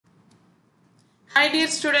Hi dear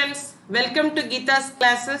students, welcome to Geeta's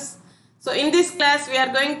classes. So in this class we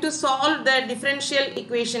are going to solve the differential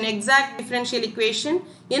equation, exact differential equation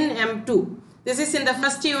in M2. This is in the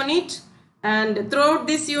first unit, and throughout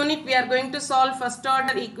this unit we are going to solve first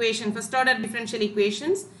order differential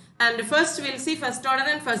equations, and first we will see first order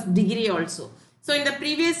and first degree also. So in the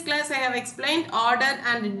previous class I have explained order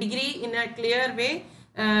and degree in a clear way.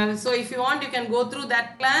 So if you want, you can go through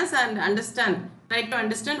that class and try to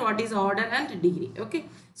understand what is order and degree. Okay,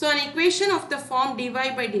 so an equation of the form dy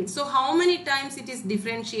by dx. So how many times it is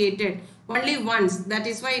differentiated? Only once. That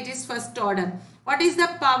is why it is first order. What is the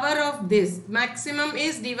power of this? Maximum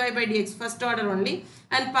is dy by dx, first order only,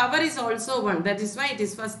 and power is also 1. That is why it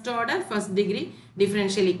is first order, first degree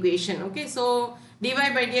differential equation. Okay, so dy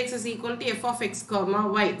by dx is equal to f of x comma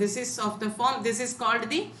y. This is of the form, this is called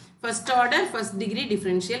the first order, first degree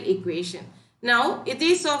differential equation. Now it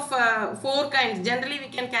is of 4 kinds. Generally we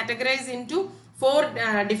can categorize into 4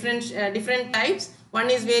 different types.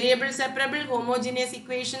 One is variable separable, homogeneous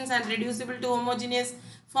equations and reducible to homogeneous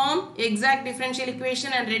form, exact differential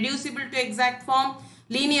equation and reducible to exact form,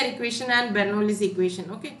 linear equation and Bernoulli's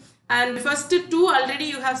equation. Okay, and first 2 already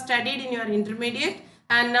you have studied in your intermediate,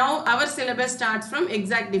 and now our syllabus starts from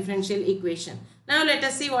exact differential equation. Now let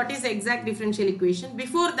us see what is exact differential equation.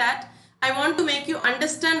 Before that, I want to make you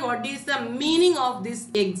understand what is the meaning of this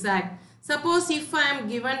exact. Suppose if I am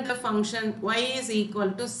given the function y is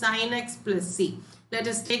equal to sin x plus c. Let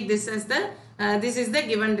us take this as the, this is the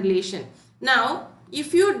given relation. Now,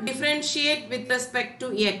 if you differentiate with respect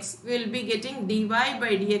to x, we will be getting dy by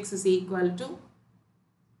dx is equal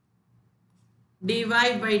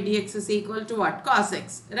to what? Cos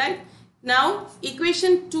x, right? Now,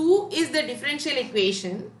 equation 2 is the differential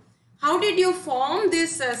equation. How did you form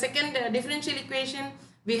this second differential equation?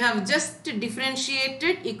 We have just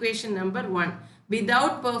differentiated equation number 1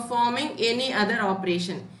 without performing any other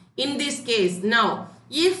operation. In this case, now,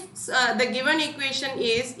 if the given equation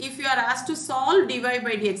is, if you are asked to solve dy by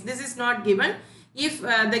dx, this is not given. If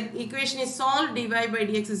the equation is solved, dy by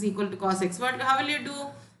dx is equal to cos x. How will you do?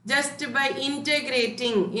 Just by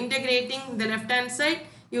integrating the left hand side,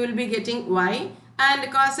 you will be getting y,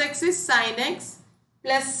 and cos x is sin x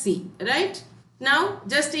plus c, right? Now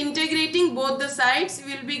just integrating both the sides,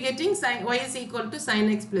 we will be getting sin y is equal to sin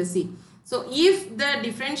x plus c. So if the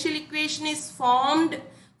differential equation is formed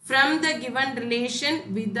from the given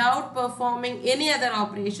relation without performing any other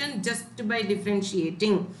operation, just by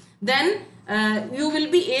differentiating, then you will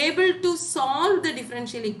be able to solve the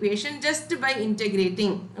differential equation just by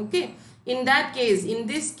integrating. Okay, in that case, in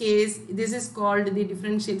this case, this is called the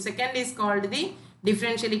differential. Second is called the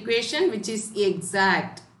differential equation, which is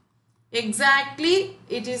exact. Exactly,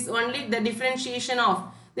 it is only the differentiation of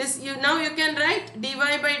this. Now you can write dy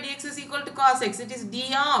by dx is equal to cos x. It is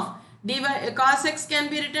d of cos x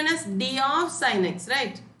can be written as d of sin x,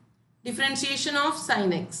 right? Differentiation of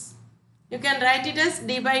sin x. You can write it as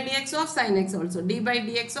d by dx of sin x also. D by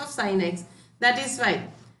dx of sin x. That is why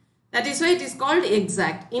it is called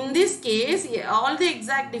exact. In this case, all the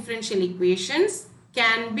exact differential equations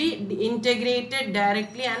can be integrated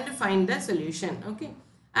directly and find the solution. Okay,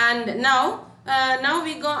 and now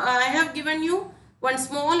I have given you one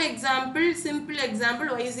small example, simple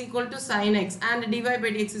example, y is equal to sin x and dy by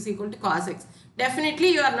dx is equal to cos x.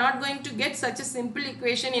 Definitely you are not going to get such a simple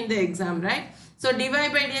equation in the exam, right? So dy by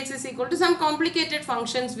dx is equal to some complicated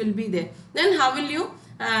functions will be there. Then how will you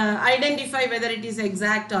identify whether it is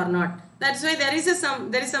exact or not? That's why there is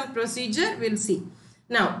some procedure. We'll see.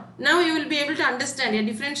 Now you will be able to understand a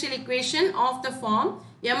differential equation of the form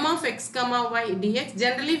m of x comma y dx.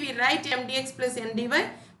 Generally we write m dx plus n dy,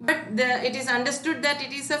 but it is understood that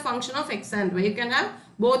it is a function of x and y. You can have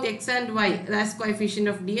both x and y as coefficient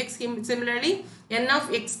of dx. Similarly, n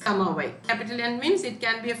of x comma y, capital N means it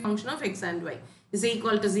can be a function of x and y, is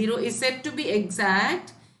equal to 0, is said to be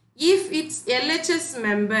exact if its LHS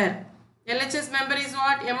member is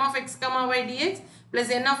what? M of x comma y dx plus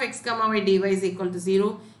n of x comma y dy is equal to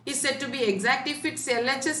 0, is said to be exact if its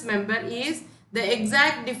LHS member is the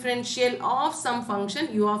exact differential of some function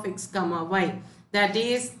u of x comma y. That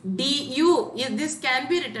is du. This can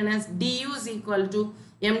be written as du is equal to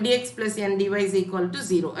m dx plus n dy is equal to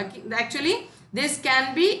 0. Actually, this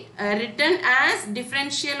can be written as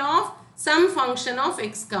differential of some function of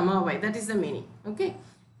x comma y. That is the meaning. Okay.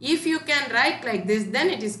 If you can write like this, then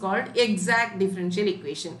it is called exact differential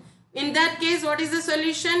equation. In that case, what is the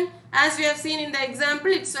solution? As we have seen in the example,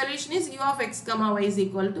 its solution is u of x comma y is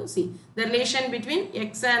equal to c. The relation between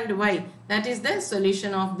x and y, that is the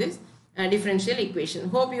solution of this differential equation.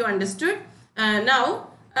 Hope you understood. Now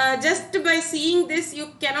just by seeing this you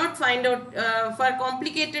cannot find out, for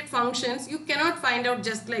complicated functions you cannot find out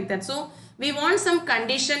just like that. So we want some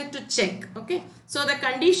condition to check. Okay, so the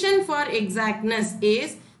condition for exactness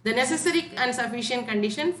is the necessary and sufficient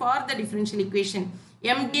condition for the differential equation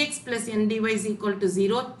m dx plus n dy is equal to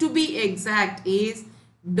 0 to be exact is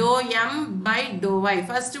dou m by dou y.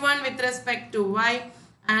 First one with respect to y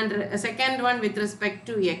and second one with respect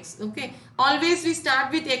to x. Okay, always we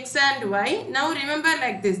start with x and y. Now remember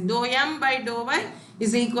like this, dou m by dou y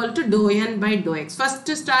is equal to dou n by dou x. First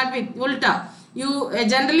to start with ulta, you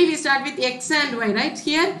generally we start with x and y, right?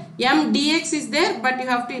 Here m dx is there, but you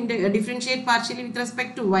have to differentiate partially with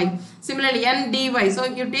respect to y. Similarly n dy, so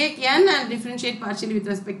you take n and differentiate partially with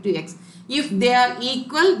respect to x. If they are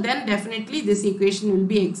equal, then definitely this equation will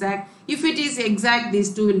be exact. If it is exact,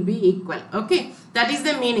 these two will be equal. Okay, that is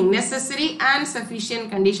the meaning. Necessary and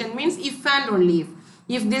sufficient condition means if and only if.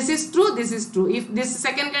 If this is true, this is true. If this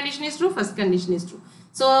second condition is true, first condition is true.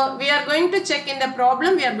 So we are going to check in the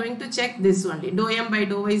problem, we are going to check this only. Dou m by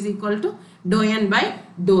dou y is equal to dou n by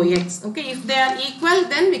dou x. Okay, if they are equal,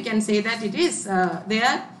 then we can say that it is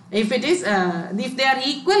if they are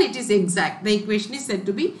equal, it is exact. The equation is said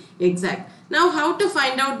to be exact. Now how to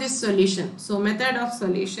find out this solution? So method of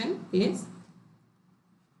solution is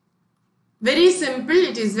very simple.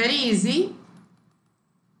 It is very easy.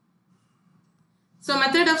 So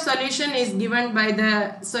method of solution is given by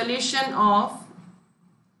the solution of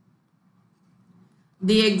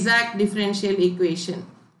the exact differential equation.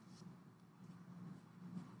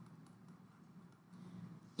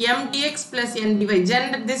 M dx plus n dy.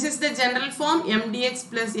 This is the general form. M dx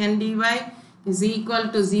plus n dy is equal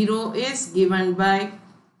to 0 is given by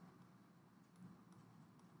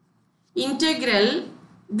integral.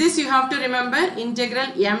 This you have to remember,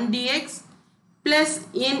 integral m dx plus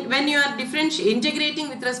when you are integrating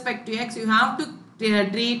with respect to x, you have to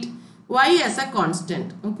treat y as a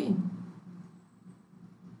constant. Okay,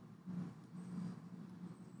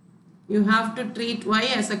 you have to treat y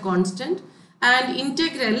as a constant, and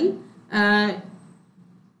integral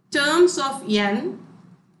terms of n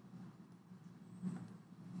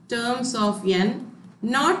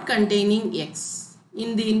not containing x.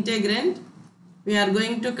 In the integrand, we are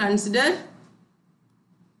going to consider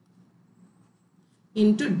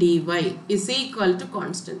into dy is equal to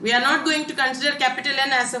constant. We are not going to consider capital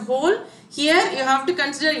N as a whole. Here you have to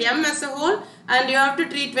consider m as a whole, and you have to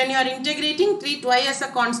treat, when you are integrating, treat y as a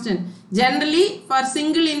constant. Generally for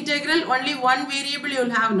single integral only one variable you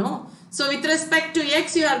will have, no? So with respect to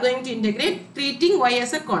x you are going to integrate treating y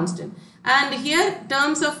as a constant, and here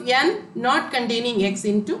terms of n not containing x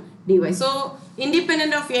into dy. So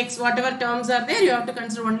independent of x, whatever terms are there, you have to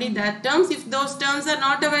consider only that terms. If those terms are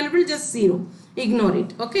not available, just 0. Ignore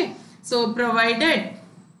it. Okay. So provided,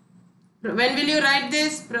 when will you write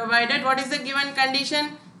this? Provided, what is the given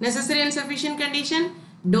condition? Necessary and sufficient condition.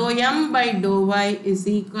 Dou m by dou y is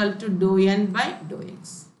equal to dou n by dou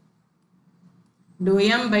x. Dou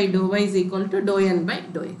m by dou y is equal to dou n by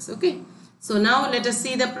dou x. Okay. So now let us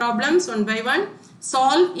see the problems one by one.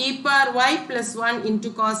 Solve e power y plus 1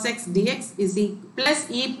 into cos x dx is plus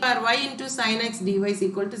e power y into sin x dy is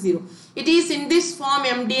equal to 0. It is in this form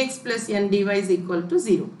m dx plus n dy is equal to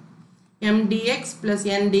 0. M dx plus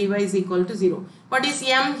n dy is equal to 0. What is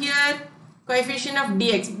m here? Coefficient of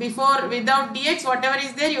dx. Before, without dx, whatever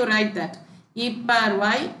is there, you write that. E power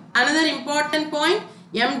y. Another important point,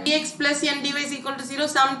 m dx plus n dy is equal to 0.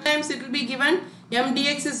 Sometimes it will be given m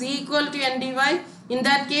dx is equal to n dy. In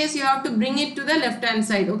that case, you have to bring it to the left hand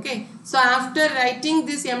side. Okay. So after writing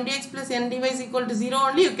this m dx plus n dy is equal to 0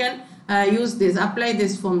 only, you can use this, apply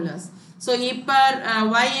these formulas. So e power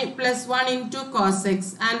y plus 1 into cos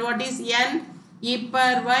x, and what is n? E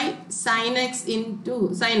power y sin x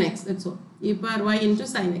into sin x. That's all. E power y into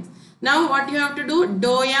sin x. Now what you have to do?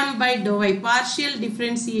 Dou m by dou y, partial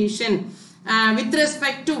differentiation with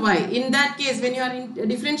respect to y. In that case, when you are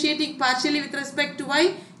differentiating partially with respect to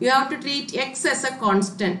y, you have to treat x as a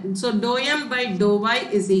constant. So dou m by dou y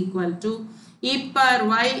is equal to e power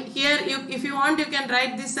y. Here, if you want, you can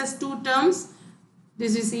write this as two terms.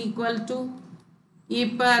 This is equal to e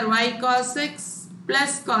power y cos x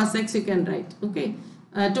plus cos x, you can write. Okay.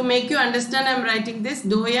 To make you understand, I am writing this.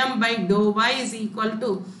 Dou m by dou y is equal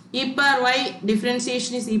to e power y,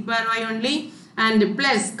 differentiation is e power y only, and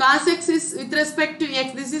plus cos x is with respect to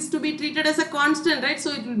x. This is to be treated as a constant, right?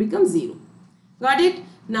 So it will become 0. Got it?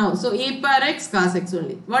 Now, so e power x cos x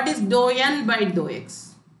only. What is dou n by dou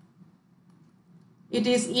x? It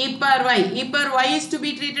is e power y. E power y is to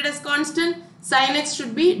be treated as constant. Sin x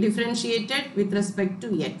should be differentiated with respect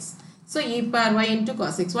to x. So e power y into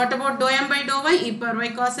cos x. What about dou m by dou y? E power y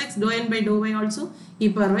cos x. Dou n by dou y also e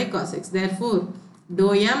power y cos x. Therefore,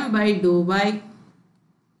 dou m by dou y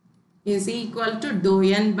is equal to dou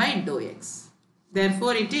n by dou x.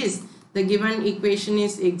 Therefore, it is the given equation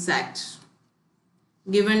is exact.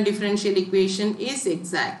 Given differential equation is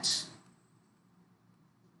exact.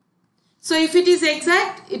 So, if it is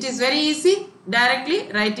exact, it is very easy,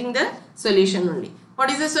 directly writing the solution only. What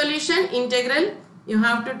is the solution? Integral. You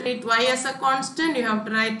have to treat y as a constant. You have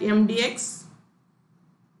to write m dx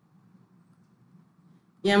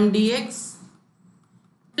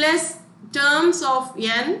plus terms of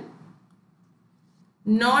n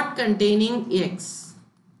not containing x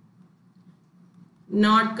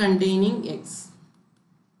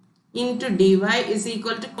into dy is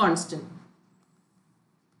equal to constant.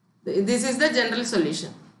 This is the general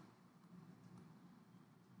solution.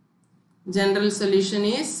 General solution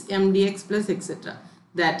is m dx plus etc.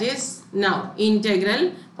 That is now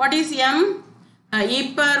integral. What is m?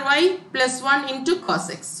 E power y plus 1 into cos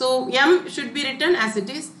x. So m should be written as it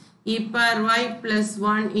is, e power y plus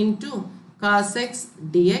 1 into cos x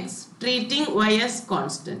dx, treating y as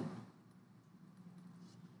constant.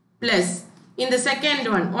 Plus, in the second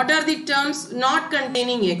one, what are the terms not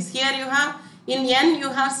containing x? Here you have, in n you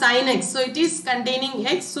have sin x, so it is containing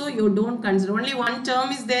x, so you don't consider. Only one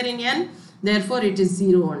term is there in n, therefore it is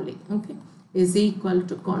 0 only. Okay, is equal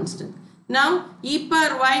to constant. Now e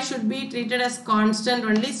power y should be treated as constant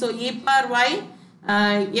only, so e power y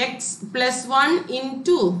x plus 1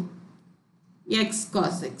 into x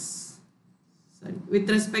cos x. Sorry, with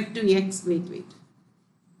respect to x, wait.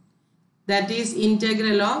 That is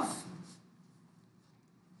integral of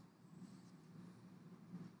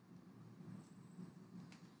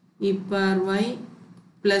e power y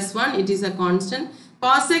plus 1, it is a constant.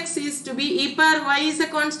 Cos x is to be, e power y is a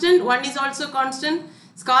constant, 1 is also constant.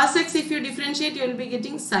 Cos x, if you differentiate, you will be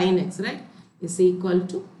getting sin x, right? Is equal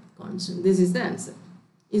to constant. This is the answer.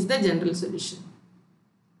 Is the general solution.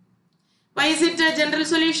 Why is it a general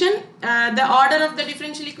solution? The order of the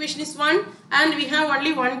differential equation is 1 and we have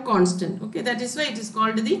only one constant. Okay, that is why it is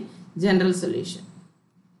called the general solution.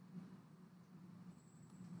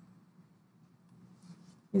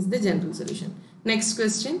 Is the general solution. Next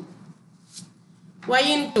question. Y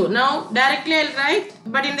into. Now directly I will write,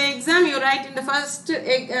 but in the exam you write in the first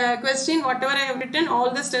question whatever I have written,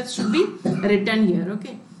 all the steps should be written here.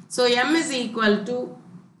 Okay. So m is equal to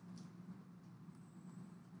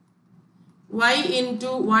y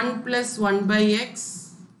into 1 plus 1 by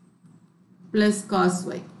x plus cos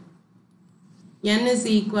y. N is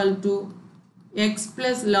equal to x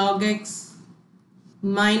plus log x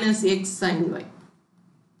minus x sin y.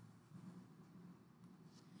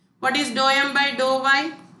 What is dou m by dou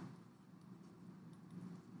y?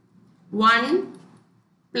 1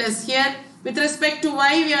 plus, here with respect to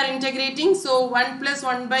y we are integrating, so 1 plus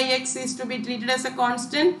 1 by x is to be treated as a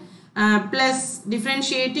constant, plus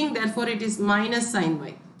differentiating, therefore it is minus sin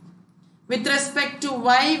y. With respect to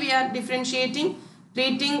y we are differentiating,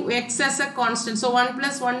 treating x as a constant, so 1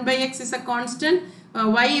 plus 1 by x is a constant,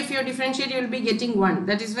 y if you differentiate you will be getting 1,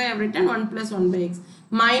 that is why I have written 1 plus 1 by x,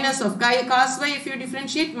 minus of cos y if you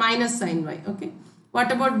differentiate, minus sin y. Okay,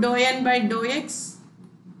 what about dou n by dou x?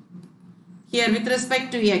 Here with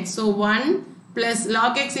respect to x, so 1 plus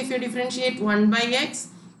log x if you differentiate, 1 by x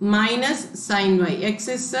minus sin y. X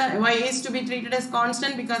is y is to be treated as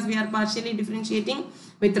constant because we are partially differentiating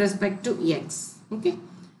with respect to x. Okay,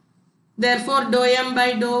 therefore dou m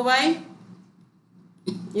by dou y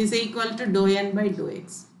is equal to dou n by dou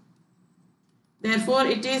x. Therefore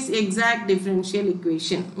it is exact differential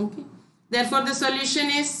equation. Okay, therefore the solution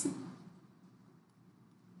is,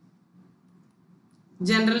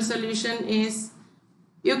 general solution is,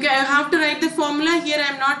 you have to write the formula. Here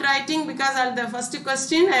I am not writing because of the first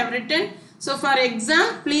question I have written. So for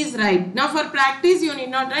exam please write. Now for practice you need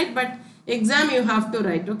not write, but exam you have to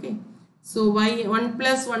write. Okay, so y 1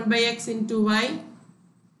 plus 1 by x into y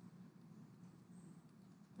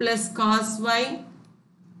plus cos y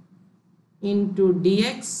into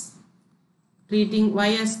dx, treating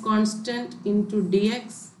y as constant into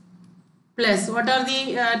dx, plus what are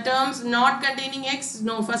the terms not containing x?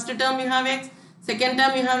 No, first term you have x, second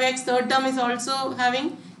term you have x, third term is also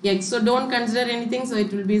having x, so don't consider anything, so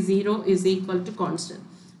it will be 0 is equal to constant.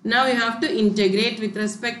 Now you have to integrate with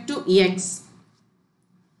respect to x.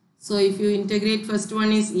 So if you integrate, first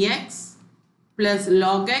one is x plus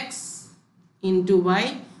log x into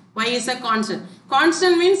y. Y is a constant.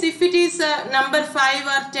 Constant means if it is number 5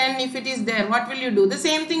 or 10, if it is there, what will you do? The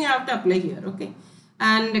same thing you have to apply here. Okay,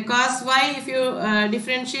 and cos y if you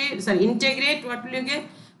integrate, what will you get?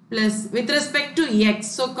 Plus with respect to x,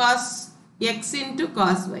 so cos x into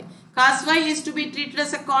cos y. Cos y is to be treated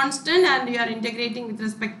as a constant and we are integrating with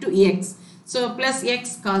respect to x. So plus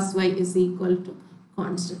x cos y is equal to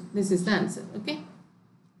constant. This is the answer. Okay.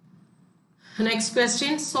 Next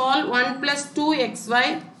question, solve 1 plus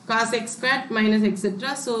 2xy cos x squared minus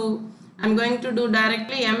etc. So I am going to do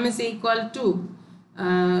directly. M is equal to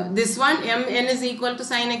this one, mn is equal to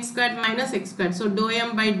sin x squared minus x squared. So dou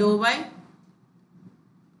m by dou y,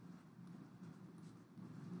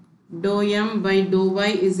 dou m by dou y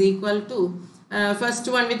is equal to first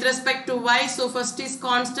one with respect to y. So first is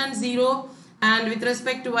constant 0 and with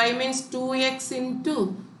respect to y means 2x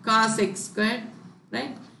into cos x squared,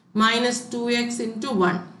 right, minus 2x into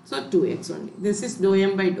 1. So 2x only. This is dou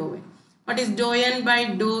m by dou y. What is dou n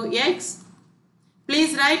by dou x?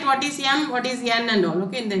 Please write what is m, what is n and all,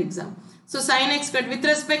 okay, in the exam. So sin x squared, with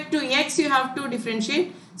respect to x you have to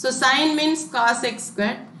differentiate. So sin means cos x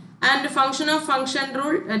squared and function of function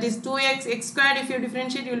rule, that is 2x x squared. If you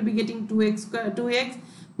differentiate you will be getting 2x squared, 2x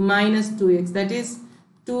minus 2x, that is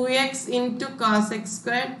 2x into cos x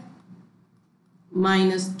squared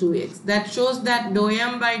minus 2x. That shows that dou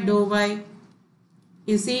m by dou y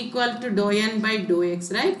is equal to dou n by dou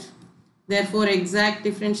x, right? Therefore exact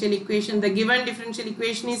differential equation, the given differential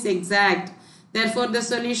equation is exact. Therefore the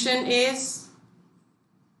solution is,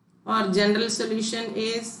 or general solution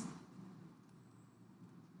is,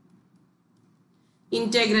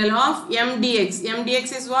 integral of m dx. M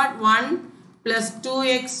dx is what? 1 plus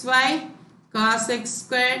 2xy cos x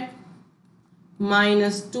squared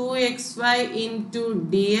minus 2xy into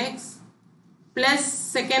dx plus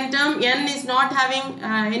second term, n is not having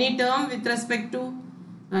any term with respect to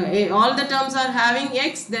all the terms are having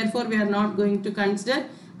x, therefore we are not going to consider,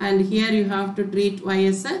 and here you have to treat y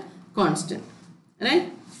as a constant, right?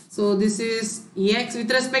 So this is x, with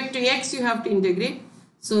respect to x you have to integrate,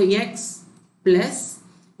 so x plus,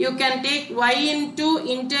 you can take y into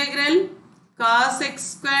integral cos x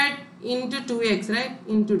squared into 2x, right,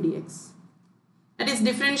 into dx, that is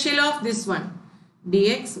differential of this one,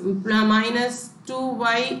 dx minus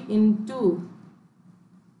 2y into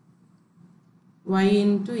y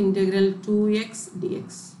into integral 2x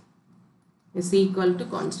dx is equal to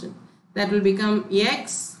constant. That will become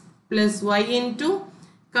x plus y into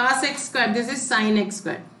cos x squared, this is sin x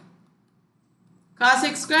squared. Cos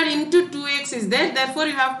x squared into 2x is there, therefore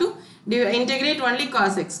you have to integrate only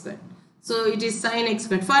cos x squared. So it is sin x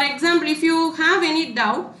squared. For example, if you have any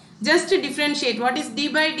doubt, just to differentiate what is d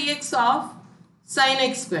by dx of sin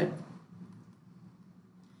x squared.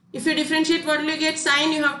 If you differentiate, what will you get?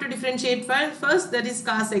 Sin you have to differentiate first, that is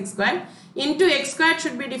cos x squared, into x squared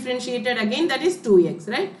should be differentiated again, that is 2x,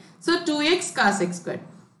 right? So 2x cos x squared.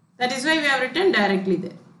 That is why we have written directly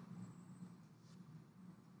there.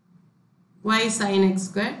 Y sin x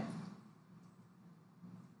squared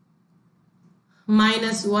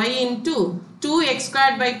minus y into 2x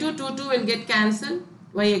squared by 2 will get cancelled,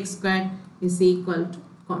 yx squared is equal to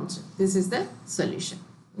constant. This is the solution.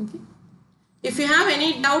 Okay. If you have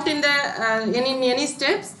any doubt in the any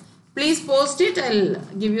steps, please post it. I'll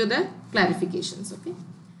give you the clarifications. Okay.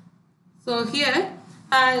 So here,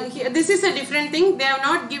 this is a different thing. They have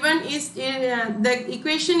not given is the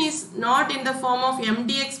equation is not in the form of m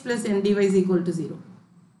dx plus n dy is equal to 0.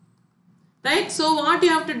 Right. So what you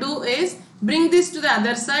have to do is bring this to the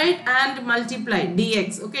other side and multiply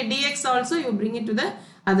dx. Okay. Dx also you bring it to the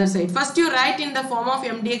other side. First you write in the form of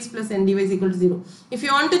m dx plus n dy is equal to 0. If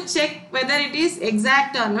you want to check whether it is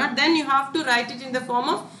exact or not, then you have to write it in the form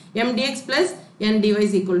of m dx plus n dy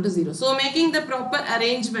is equal to 0. So making the proper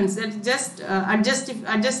arrangements, that just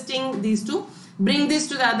adjusting these two, bring this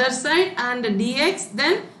to the other side and dx,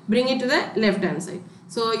 then bring it to the left hand side.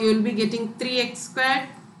 So you will be getting 3x squared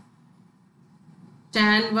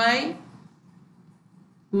tan y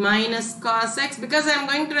minus cos x, because I am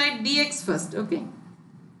going to write dx first. Okay.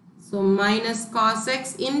 So minus cos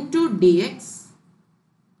x into dx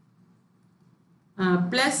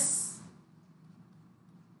plus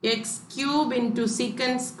x cube into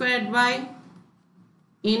secant squared y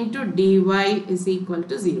into dy is equal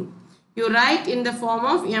to 0. You write in the form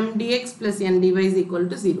of m dx plus n dy is equal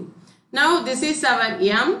to 0. Now this is our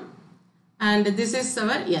m and this is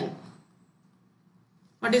our n.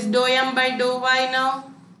 What is dou m by dou y now?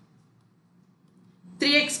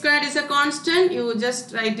 3x squared is a constant, you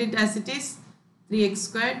just write it as it is, 3x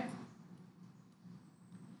squared.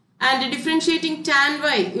 And differentiating tan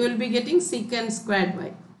y, you will be getting secant squared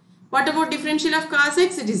y. What about differential of cos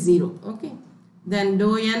x? It is 0. Okay. Then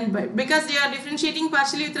dou n by, because you are differentiating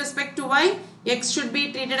partially with respect to y, x should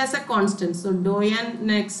be treated as a constant. So dou n,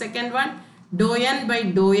 next second one, dou n by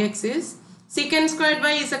dou x is Secant squared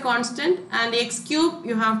y is a constant and x cube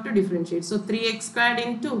you have to differentiate. So 3x squared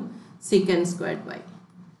into secant squared y.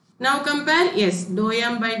 Now compare, yes, dou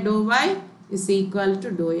m by dou y is equal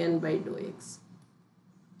to dou n by dou x.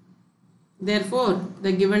 Therefore,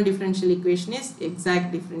 the given differential equation is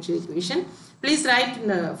exact differential equation. Please write in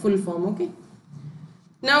the full form, okay?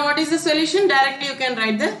 Now what is the solution? Directly you can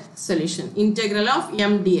write the solution. Integral of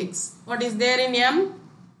m dx. What is there in m?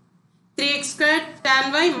 3x squared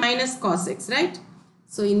tan y minus cos x, right?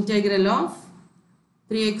 So integral of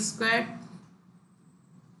 3x squared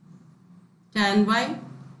tan y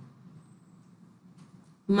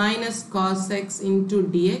minus cos x into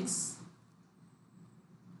dx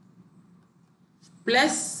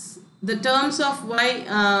plus the terms of y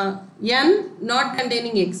n not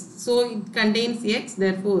containing x, so it contains x,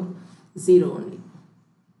 therefore 0 only.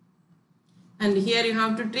 And here you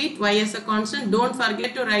have to treat y as a constant. Don't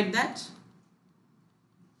forget to write that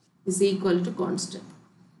is equal to constant.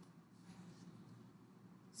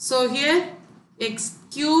 So here x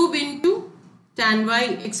cube into tan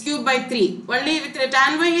y, x cube by 3. Only with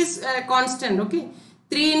tan y is constant, okay?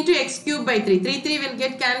 3 into x cube by 3. 3 will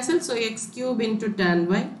get cancelled. So x cube into tan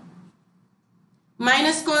y.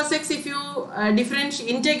 Minus cos x, if you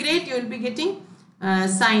integrate, you will be getting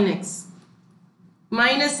sin x.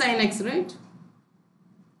 Minus sin x, right?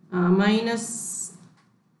 Minus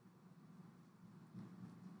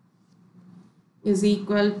is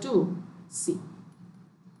equal to c.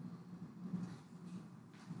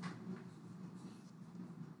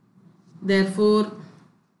 Therefore,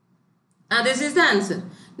 this is the answer.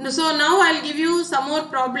 So now I will give you some more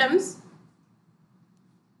problems.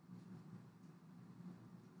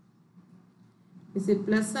 Is it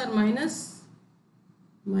plus or minus?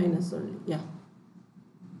 Minus only, yeah.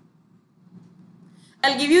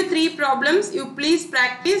 I'll give you 3 problems. You please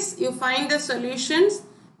practice. You find the solutions,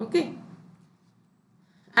 okay?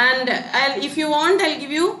 And if you want, I'll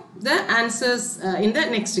give you the answers in the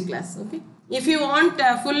next class, okay? If you want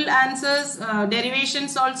full answers,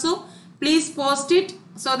 derivations also, please post it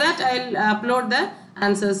so that I'll upload the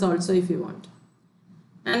answers also if you want.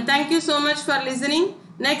 And thank you so much for listening.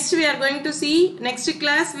 Next we are going to see, next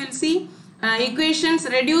class we'll see equations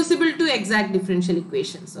reducible to exact differential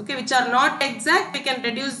equations, okay, which are not exact, we can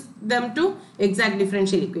reduce them to exact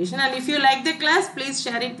differential equation. And if you like the class, please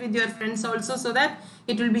share it with your friends also so that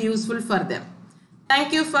it will be useful for them.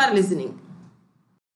 Thank you for listening.